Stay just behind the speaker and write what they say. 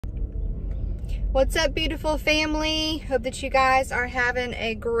What's up, beautiful family? Hope that you guys are having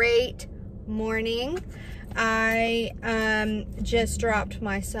a great morning. I just dropped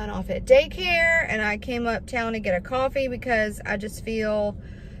my son off at daycare and I came uptown to get a coffee because I just feel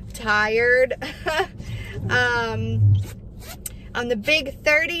tired. I'm the big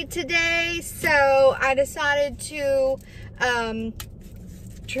 30 today, so I decided to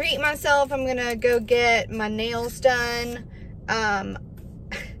treat myself. I'm gonna go get my nails done.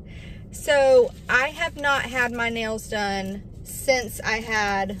 So I have not had my nails done since I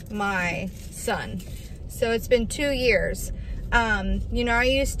had my son. So it's been 2 years. You know, I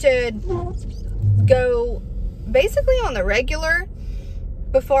used to go basically on the regular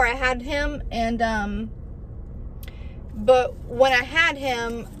before I had him, and but when I had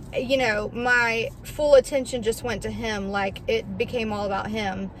him, you know, my full attention just went to him. Like, it became all about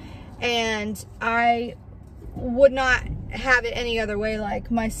him, and I would not have it any other way.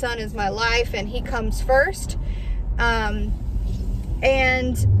 Like, my son is my life and he comes first. And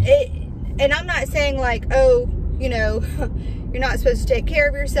I'm not saying like, oh, you know, you're not supposed to take care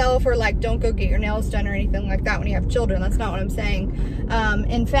of yourself, or like, don't go get your nails done or anything like that when you have children. That's not what I'm saying.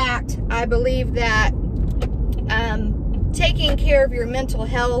 In fact, I believe that taking care of your mental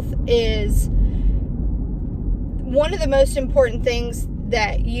health is one of the most important things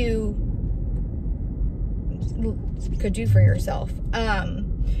that you could do for yourself.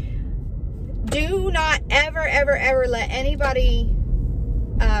 Do not ever let anybody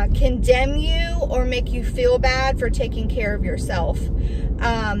condemn you or make you feel bad for taking care of yourself.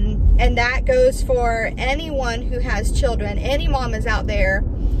 And that goes for anyone who has children, any mamas out there.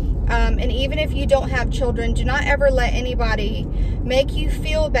 And even if you don't have children, do not ever let anybody make you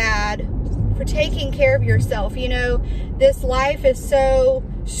feel bad for taking care of yourself. You know, this life is so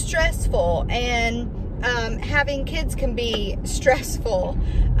stressful, and having kids can be stressful,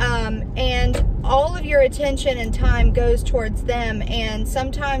 and all of your attention and time goes towards them, and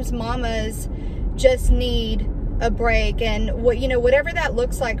sometimes mamas just need a break. And what, you know, whatever that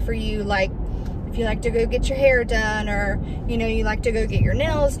looks like for you, like if you like to go get your hair done, or you know, you like to go get your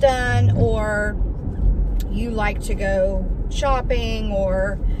nails done, or you like to go shopping,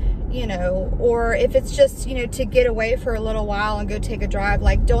 or you know, or if it's just, you know, to get away for a little while and go take a drive,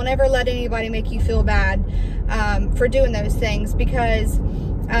 like, don't ever let anybody make you feel bad for doing those things, because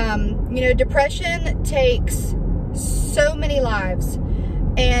you know, depression takes so many lives,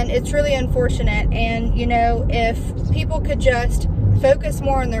 and it's really unfortunate. And you know, if people could just focus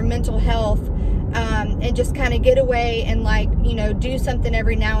more on their mental health, and just kind of get away and, like, you know, do something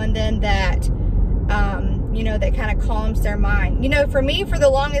every now and then that you know, that kind of calms their mind. You know, for me, for the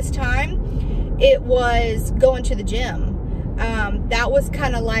longest time, it was going to the gym. That was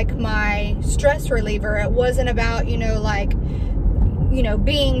kind of like my stress reliever. It wasn't about, you know, like, you know,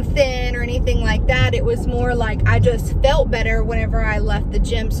 being thin or anything like that. It was more like I just felt better whenever I left the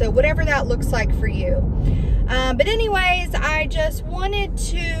gym. So whatever that looks like for you. But anyways, I just wanted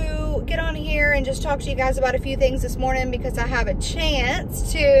to get on here and just talk to you guys about a few things this morning, because I have a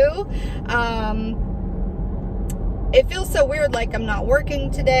chance to. It feels so weird, like I'm not working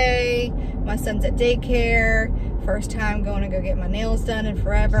today. My son's at daycare. First time going to go get my nails done in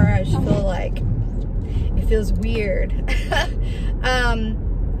forever. I just feel like it feels weird.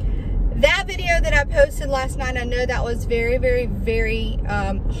 That video that I posted last night, I know that was very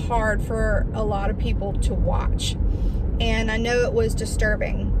hard for a lot of people to watch. And I know it was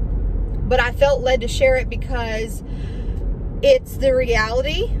disturbing. But I felt led to share it because it's the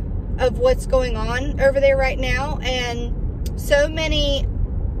reality of what's going on over there right now. And so many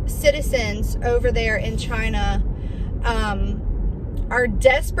citizens over there in China are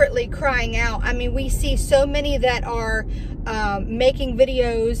desperately crying out. I mean, we see so many that are making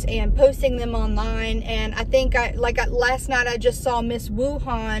videos and posting them online. And I think last night I just saw Miss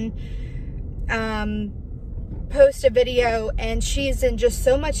Wuhan post a video, and she's in just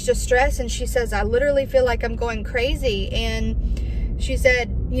so much distress, and she says, I literally feel like I'm going crazy. And she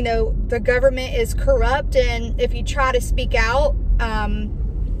said, you know, the government is corrupt, and if you try to speak out,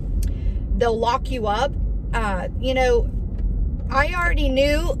 they'll lock you up. You know, I already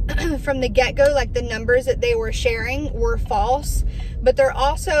knew from the get-go, like, the numbers that they were sharing were false, but they're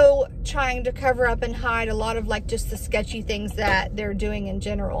also trying to cover up and hide a lot of, like, just the sketchy things that they're doing in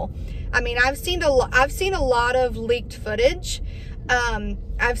general. I mean, I've seen a lot of leaked footage.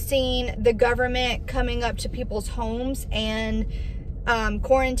 I've seen the government coming up to people's homes and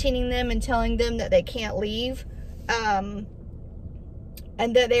quarantining them and telling them that they can't leave.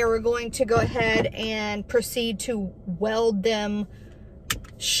 And that they were going to go ahead and proceed to weld them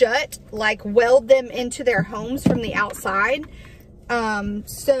shut, like weld them into their homes from the outside.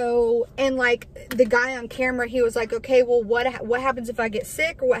 So, and like the guy on camera, he was like, okay, well, what happens if I get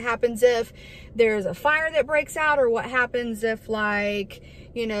sick, or what happens if there's a fire that breaks out, or what happens if, like,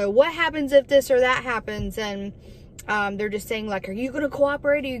 you know, what happens if this or that happens? And they're just saying, like, are you going to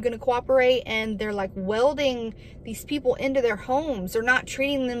cooperate? Are you going to cooperate? And they're like welding these people into their homes. They're not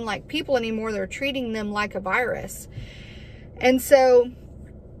treating them like people anymore. They're treating them like a virus. And so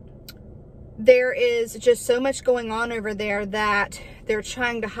there is just so much going on over there that they're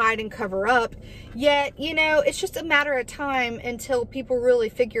trying to hide and cover up. Yet, you know, it's just a matter of time until people really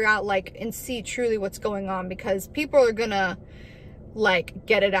figure out, like, and see truly what's going on, because people are gonna, like,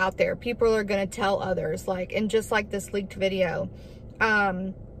 get it out there. People are gonna tell others, like, and just like this leaked video,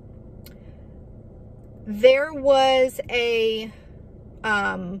 there was a,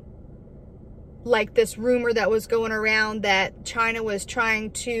 like, this rumor that was going around that China was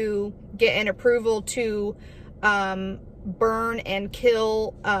trying to get an approval to burn and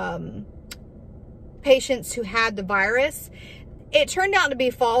kill patients who had the virus. It turned out to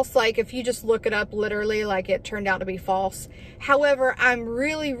be false. Like, if you just look it up, literally, like, it turned out to be false. However, I'm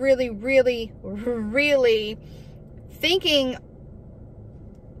really, really, really, really thinking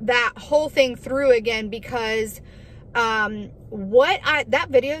that whole thing through again, because that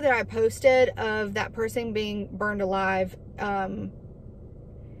video that I posted of that person being burned alive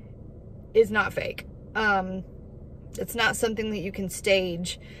is not fake. It's not something that you can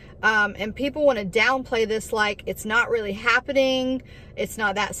stage. And people want to downplay this like it's not really happening. It's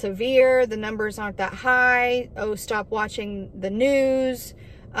not that severe. The numbers aren't that high. Oh, stop watching the news.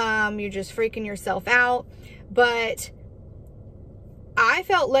 You're just freaking yourself out. But I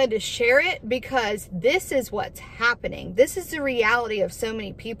felt led to share it because this is what's happening. This is the reality of so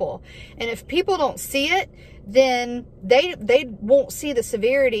many people. And if people don't see it, then they won't see the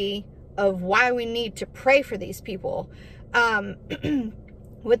severity of why we need to pray for these people.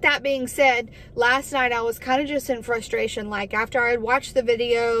 With that being said, last night I was kind of just in frustration. Like, after I had watched the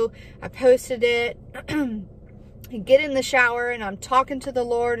video, I posted it, I get in the shower and I'm talking to the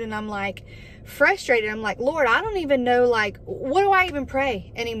Lord, and I'm like frustrated. I'm like, Lord, I don't even know, like, what do I even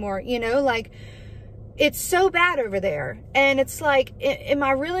pray anymore? You know, like, it's so bad over there. And it's like, am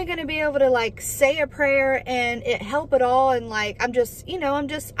I really going to be able to, like, say a prayer and it help at all? And, like, I'm just, you know,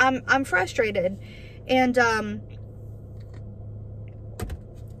 I'm frustrated. And,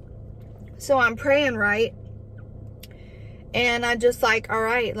 so I'm praying, right? And I just, like, all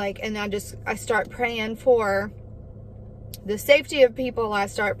right, like, and I start praying for the safety of people. I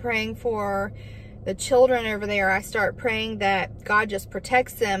start praying for the children over there. I start praying that God just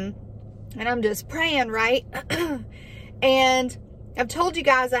protects them. And I'm just praying, right? And I've told you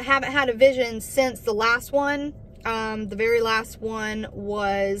guys I haven't had a vision since the last one. The very last one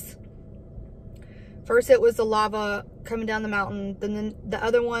was, first it was the lava coming down the mountain. Then the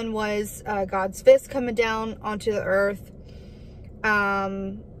other one was God's fist coming down onto the earth.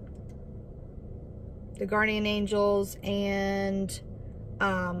 The guardian angels, and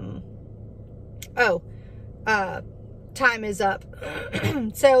time is up.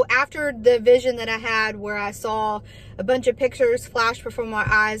 So after the vision that I had where I saw a bunch of pictures flash before my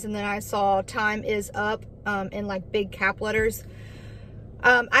eyes, and then I saw time is up in, like, big cap letters,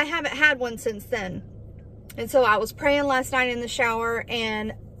 I haven't had one since then. And so I was praying last night in the shower,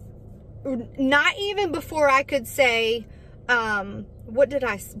 and not even before I could say, what did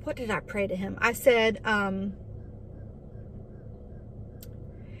I pray to him? I said,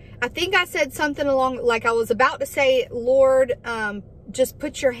 I think I said something along, like, I was about to say, Lord, just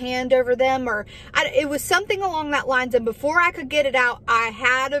put your hand over them, or it was something along that lines. And before I could get it out, I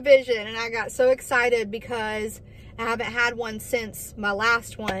had a vision, and I got so excited because I haven't had one since my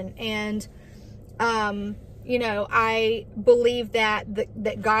last one. And, you know, I believe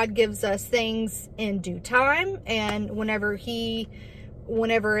that God gives us things in due time, and whenever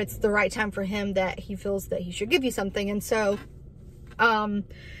it's the right time for him, that he feels that he should give you something. And so,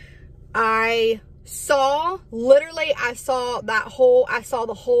 I saw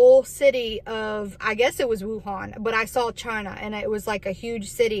the whole city of, I guess it was Wuhan, but I saw China, and it was like a huge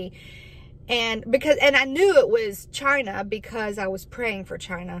city. And I knew it was China because I was praying for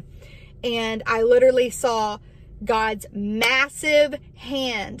China. And I literally saw God's massive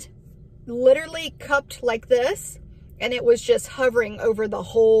hand literally cupped like this, and it was just hovering over the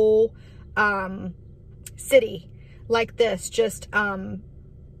whole city like this. Just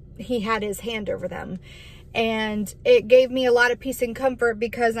he had his hand over them. And it gave me a lot of peace and comfort,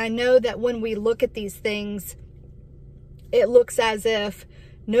 because I know that when we look at these things, it looks as if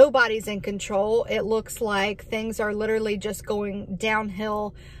nobody's in control. It looks like things are literally just going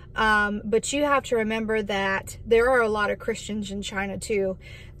downhill. But you have to remember that there are a lot of Christians in China too.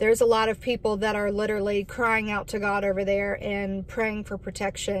 There's a lot of people that are literally crying out to God over there and praying for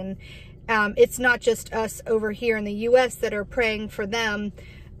protection. It's not just us over here in the U.S. that are praying for them.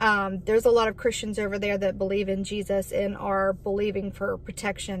 There's a lot of Christians over there that believe in Jesus and are believing for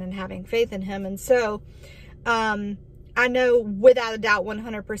protection and having faith in him. And so, I know without a doubt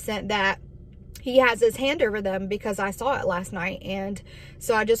 100% that he has his hand over them, because I saw it last night. And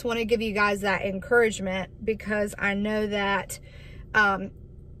so I just want to give you guys that encouragement, because I know that,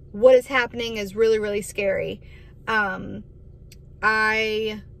 what is happening is really, really scary. I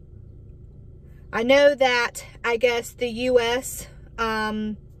know that, I guess the U.S.,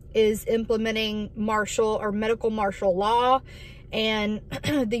 is implementing martial or medical martial law, and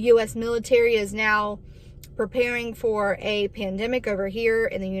the U.S. military is now preparing for a pandemic over here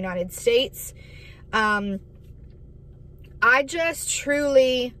in the United States. I just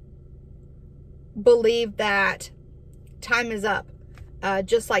truly believe that time is up,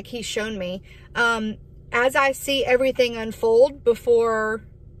 just like he's shown me. As I see everything unfold before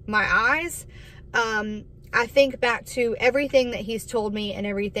my eyes, I think back to everything that he's told me and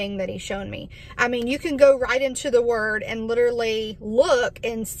everything that he's shown me. I mean, you can go right into the word and literally look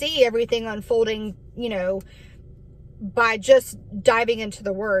and see everything unfolding, you know, by just diving into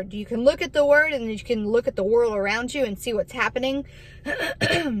the word. You can look at the word and you can look at the world around you and see what's happening.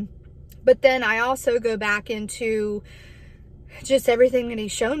 But then I also go back into just everything that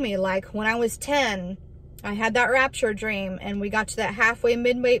he's shown me. Like when I was 10, I had that rapture dream, and we got to that halfway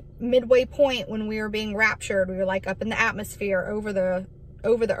midway point when we were being raptured. We were like up in the atmosphere over the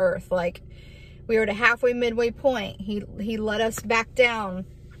earth. Like we were at a halfway midway point. He let us back down,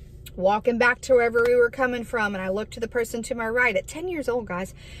 walking back to wherever we were coming from. And I looked to the person to my right at 10 years old,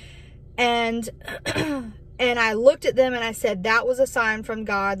 guys. And, and I looked at them and I said, that was a sign from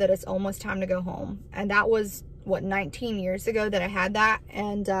God that it's almost time to go home. And that was what, 19 years ago that I had that.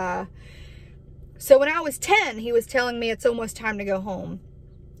 And, so when I was 10, he was telling me it's almost time to go home.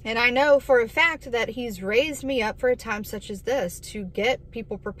 And I know for a fact that he's raised me up for a time such as this to get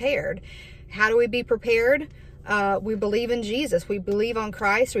people prepared. How do we be prepared? We believe in Jesus. We believe on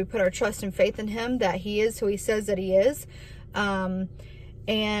Christ. We put our trust and faith in him, that he is who he says that he is. And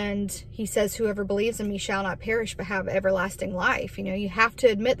he says, whoever believes in me shall not perish, but have everlasting life. You know, you have to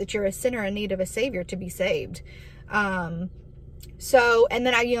admit that you're a sinner in need of a savior to be saved. So, and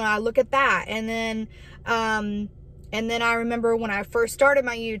then I look at that, and then I remember when I first started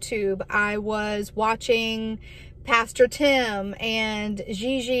my YouTube, I was watching Pastor Tim and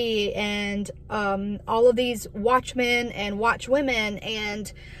Gigi and, all of these watchmen and watchwomen.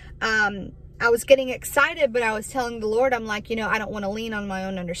 And, I was getting excited, but I was telling the Lord, I'm like, you know, I don't want to lean on my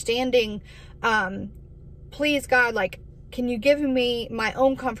own understanding. Please, God, like, can you give me my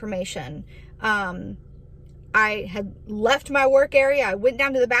own confirmation? I had left my work area. I went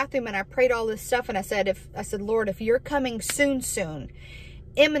down to the bathroom and I prayed all this stuff. And I said, Lord, if you're coming soon,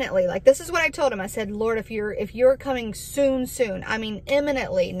 imminently, like this is what I told him. I said, Lord, if you're coming soon, I mean,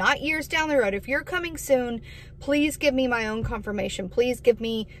 imminently, not years down the road. If you're coming soon, please give me my own confirmation. Please give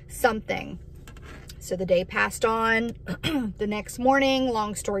me something. So the day passed on. The next morning,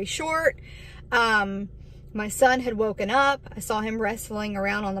 long story short, my son had woken up. I saw him wrestling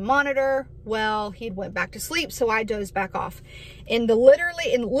around on the monitor. Well, he'd went back to sleep, so I dozed back off.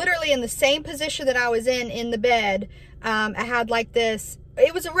 Literally in the same position that I was in the bed, I had like this.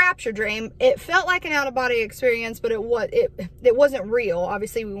 It was a rapture dream. It felt like an out-of-body experience, but it wasn't real.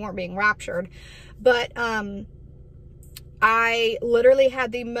 Obviously, we weren't being raptured. But I literally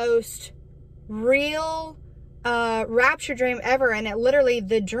had the most real rapture dream ever. And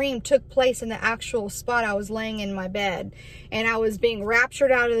the dream took place in the actual spot I was laying in my bed, and I was being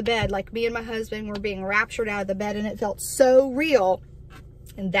raptured out of the bed. Like me and my husband were being raptured out of the bed, and it felt so real.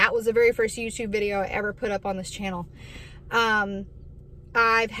 And that was the very first YouTube video I ever put up on this channel.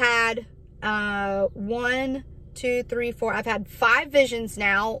 I've had 1, 2, 3, 4. I've had 5 visions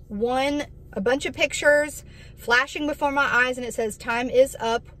now. A bunch of pictures flashing before my eyes, and it says time is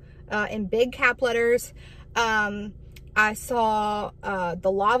up in big cap letters. I saw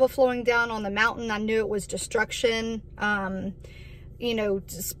the lava flowing down on the mountain. I knew it was destruction. You know,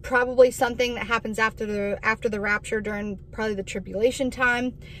 just probably something that happens after the rapture, during probably the tribulation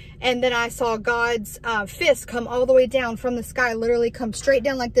time. And then I saw God's fist come all the way down from the sky, literally come straight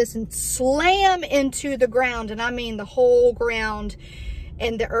down like this and slam into the ground. And I mean the whole ground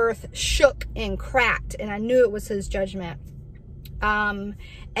and the earth shook and cracked, and I knew it was his judgment. And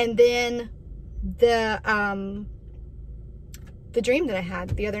then the dream that I had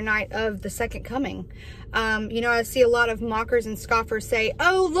the other night of the second coming. You know, I see a lot of mockers and scoffers say,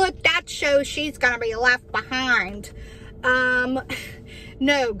 oh, look, that shows she's going to be left behind.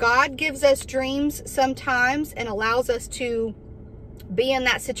 No, God gives us dreams sometimes and allows us to be in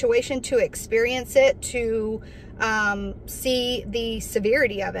that situation, to experience it, to see the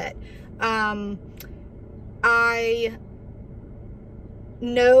severity of it. I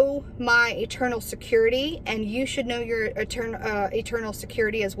know my eternal security, and you should know your eternal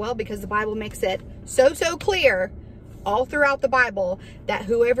security as well, because the Bible makes it so clear all throughout the Bible that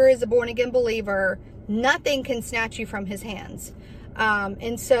whoever is a born-again believer, nothing can snatch you from his hands.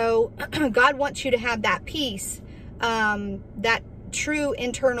 And so God wants you to have that peace, that true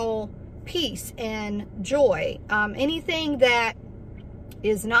internal peace and joy. Anything that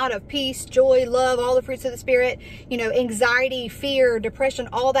is not of peace, joy, love, all the fruits of the Spirit, you know, anxiety, fear, depression,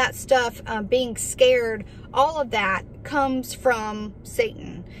 all that stuff, being scared, all of that comes from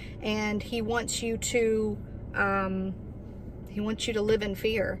Satan. And he wants you to live in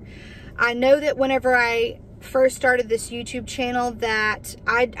fear. I know that whenever I first started this YouTube channel, that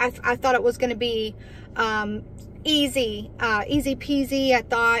I thought it was going to be easy peasy. I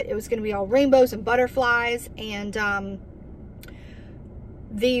thought it was going to be all rainbows and butterflies. And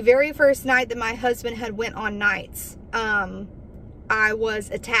the very first night that my husband had went on nights, I was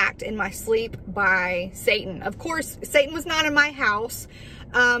attacked in my sleep by Satan. Of course, Satan was not in my house,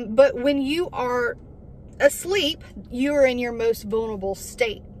 but when you are asleep, you're in your most vulnerable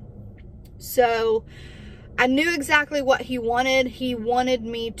state. So I knew exactly what he wanted. He wanted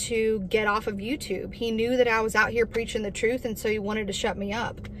me to get off of YouTube. He knew that I was out here preaching the truth, and so he wanted to shut me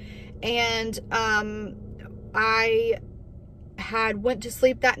up. And I had went to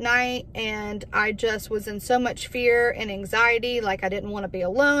sleep that night, and I just was in so much fear and anxiety. Like, I didn't want to be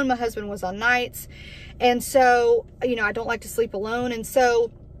alone. My husband was on nights, and so, you know, I don't like to sleep alone. And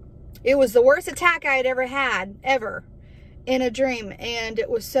so it was the worst attack I had ever had, ever, in a dream. And it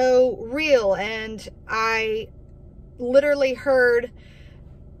was so real, and I literally heard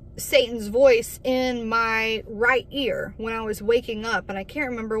Satan's voice in my right ear when I was waking up. And I can't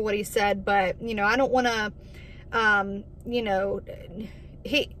remember what he said, but, you know, I don't want to you know,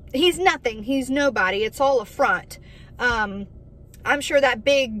 he's nothing. He's nobody. It's all a front. I'm sure that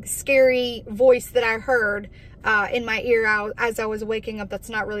big, scary voice that I heard in my ear as I was waking up, that's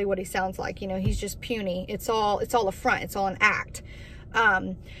not really what he sounds like. You know, he's just puny. It's all a front. It's all an act.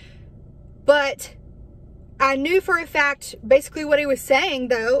 But I knew for a fact, basically what he was saying,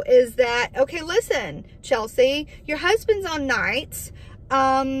 though, is that, okay, listen, Chelsea, your husband's on nights.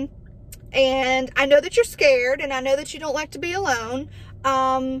 And I know that you're scared, and I know that you don't like to be alone.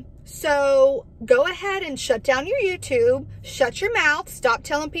 So go ahead and shut down your YouTube, shut your mouth, stop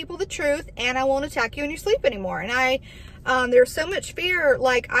telling people the truth, and I won't attack you in your sleep anymore. And there's so much fear.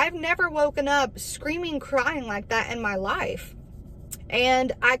 Like, I've never woken up screaming, crying like that in my life.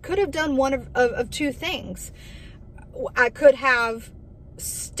 And I could have done one of two things. I could have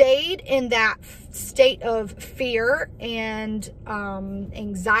stayed in that state of fear and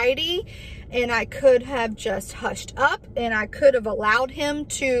anxiety, and I could have just hushed up, and I could have allowed him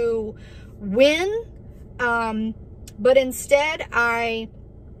to win, but instead I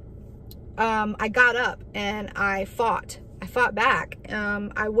got up and I fought back.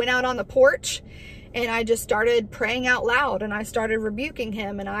 I went out on the porch, and I just started praying out loud, and I started rebuking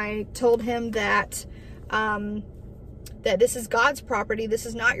him, and I told him that that this is God's property. This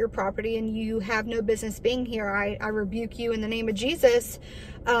is not your property, and you have no business being here. I rebuke you in the name of Jesus.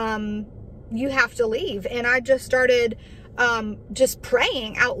 You have to leave. And I just started just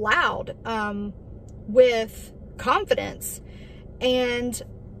praying out loud with confidence. And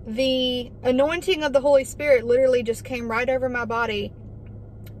the anointing of the Holy Spirit literally just came right over my body,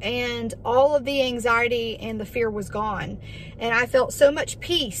 and all of the anxiety and the fear was gone. And I felt so much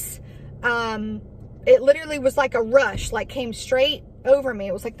peace. It literally was like a rush, like came straight over me.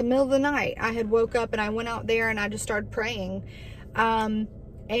 It was like the middle of the night. I had woke up, and I went out there, and I just started praying. And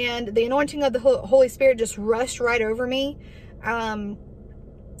the anointing of the Holy Spirit just rushed right over me. And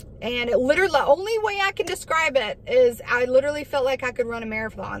it literally, the only way I can describe it is I literally felt like I could run a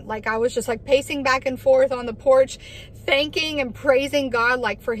marathon. Like, I was just like pacing back and forth on the porch, thanking and praising God,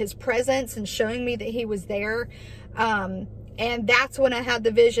 like, for his presence and showing me that he was there. And that's when I had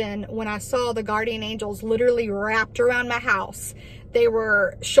the vision, when I saw the guardian angels literally wrapped around my house. They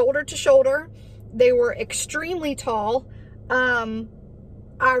were shoulder to shoulder. They were extremely tall.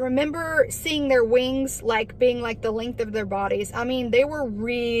 I remember seeing their wings like being like the length of their bodies. I mean, they were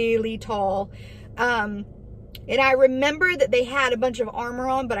really tall. And I remember that they had a bunch of armor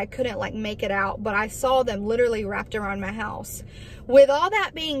on, but I couldn't like make it out. But I saw them literally wrapped around my house. With all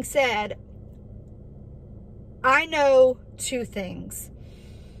that being said, I know two things.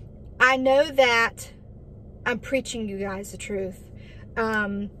 I know that I'm preaching you guys the truth.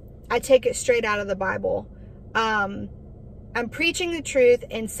 I take it straight out of the Bible. I'm preaching the truth,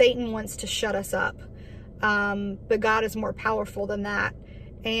 and Satan wants to shut us up. But God is more powerful than that.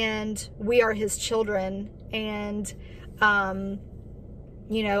 And we are his children. And,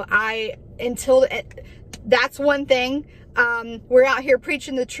 you know, that's one thing. We're out here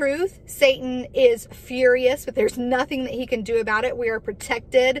preaching the truth. Satan is furious, but there's nothing that he can do about it. We are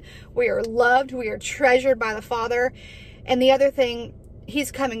protected. We are loved. We are treasured by the Father. And the other thing,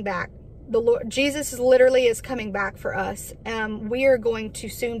 he's coming back. The Lord Jesus literally is coming back for us. We are going to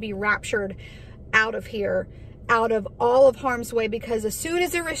soon be raptured out of here, out of all of harm's way, because as soon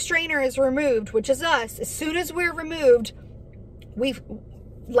as a restrainer is removed, which is us, as soon as we're removed,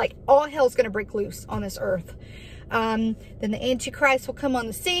 all hell's going to break loose on this earth. Then the Antichrist will come on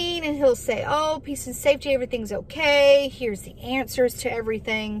the scene, and he'll say, oh, peace and safety, everything's okay. Here's the answers to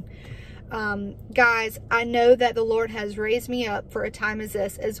everything. Guys, I know that the Lord has raised me up for a time as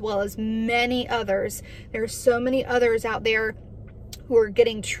this, as well as many others. There are so many others out there who are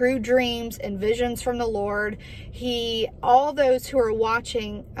getting true dreams and visions from the Lord. All those who are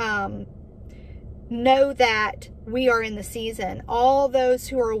watching, know that we are in the season. All those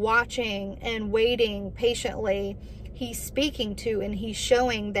who are watching and waiting patiently, he's speaking to, and he's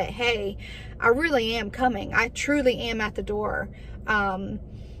showing that, hey, I really am coming. I truly am at the door.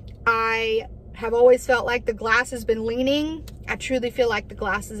 I have always felt like the glass has been leaning. I truly feel like the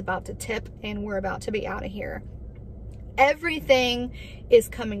glass is about to tip, and we're about to be out of here. Everything is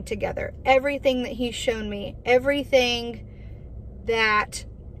coming together. Everything that he's shown me, everything that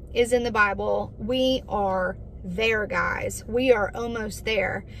is in the Bible, we are there, guys. We are almost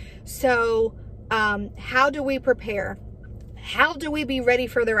there. So how do we prepare? How do we be ready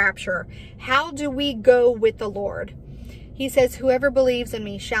for the rapture? How do we go with the Lord? He says, whoever believes in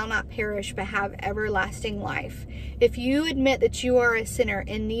me shall not perish, but have everlasting life. If you admit that you are a sinner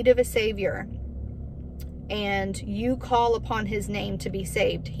in need of a Savior, and you call upon his name to be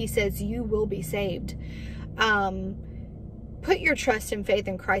saved, he says you will be saved. Put your trust and faith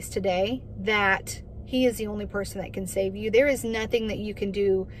in Christ today, that he is the only person that can save you. There is nothing that you can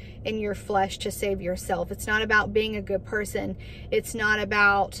do in your flesh to save yourself. It's not about being a good person. It's not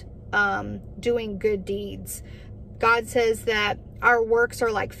about doing good deeds. God says that our works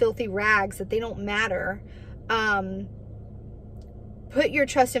are like filthy rags, that they don't matter. Put your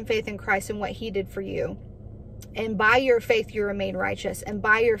trust and faith in Christ and what he did for you. And by your faith, you are made righteous. And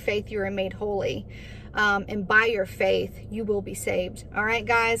by your faith, you are made holy. And by your faith, you will be saved. All right,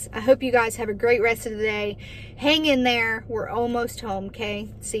 guys. I hope you guys have a great rest of the day. Hang in there. We're almost home,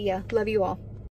 okay? See ya. Love you all.